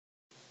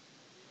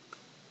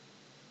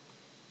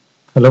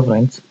Hello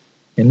friends,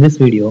 in this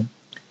video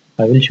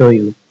I will show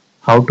you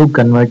how to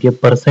convert a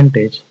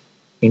percentage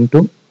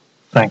into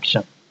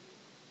fraction.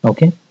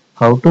 Okay,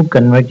 how to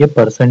convert a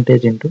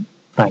percentage into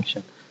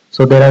fraction.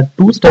 So there are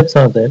two steps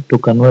are there to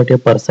convert a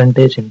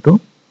percentage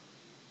into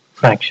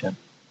fraction.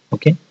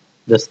 Okay,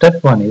 the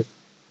step one is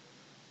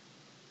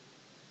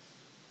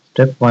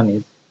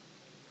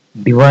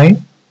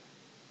divide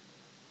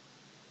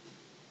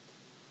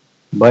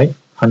by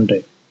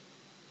 100.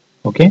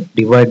 Okay,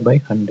 divide by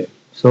 100.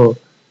 So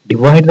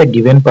divide the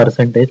given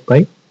percentage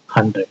by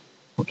 100.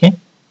 Okay,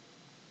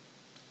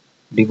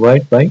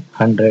 divide by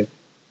 100.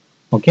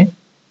 Okay,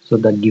 so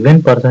the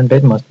given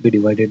percentage must be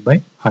divided by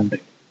 100.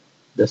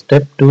 The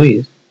step 2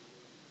 is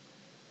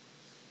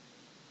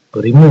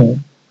remove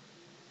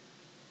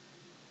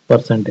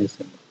percentage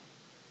symbol.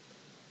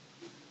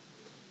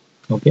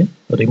 Okay,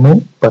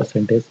 remove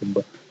percentage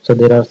symbol. So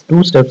there are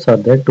two steps are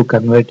there to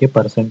convert a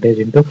percentage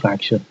into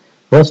fraction.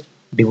 First,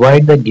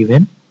 divide the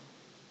given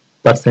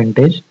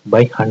percentage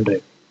by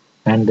 100,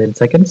 and then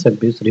second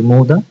step is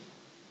remove the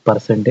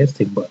percentage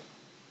symbol.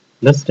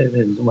 Let's take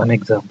one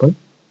example.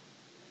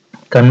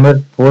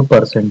 Convert 4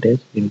 percentage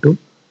into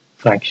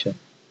fraction.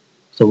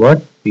 So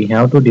what we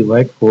have to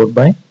divide 4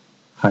 by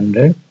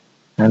 100,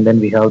 and then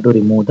we have to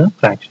remove the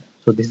fraction.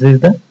 So this is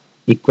the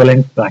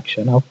equivalent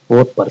fraction of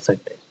 4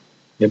 percentage.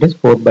 That is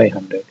 4 by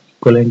 100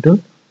 equivalent to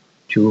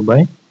 2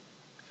 by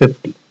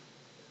 50.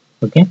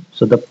 Okay,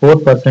 so the 4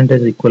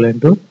 percentage is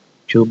equivalent to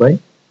 2 by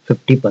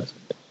 50%.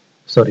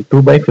 Sorry,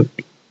 2 by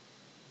 50.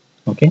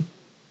 Okay,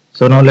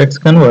 so now let's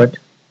convert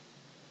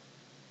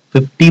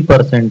 50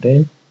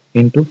 percentage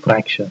into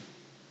fraction.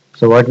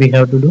 So what we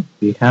have to do?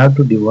 We have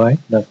to divide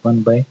that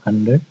one by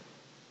 100,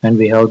 and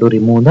we have to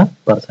remove the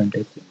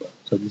percentage symbol.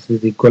 So this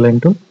is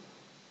equivalent to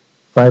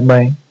 5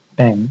 by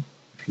 10,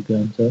 if you can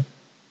answer,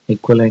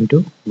 equivalent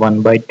to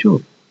 1 by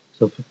 2.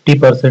 So 50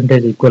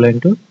 percentage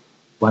equivalent to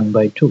 1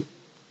 by 2.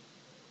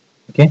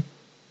 Okay,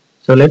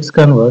 so let's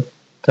convert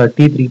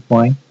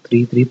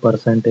 33.33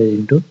 percentage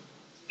into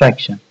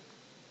fraction.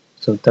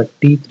 So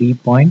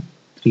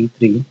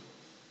 33.33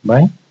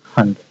 by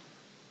 100.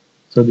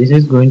 So this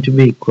is going to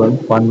be equal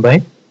 1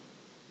 by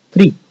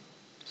 3.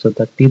 So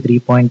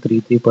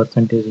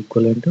 33.33% is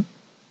equivalent to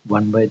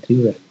 1 by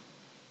 3 value.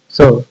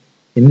 So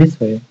in this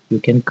way you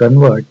can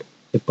convert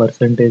a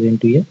percentage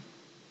into a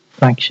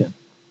fraction.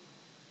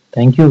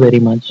 Thank you very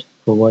much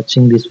for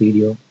watching this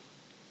video.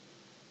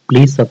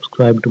 Please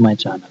subscribe to my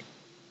channel.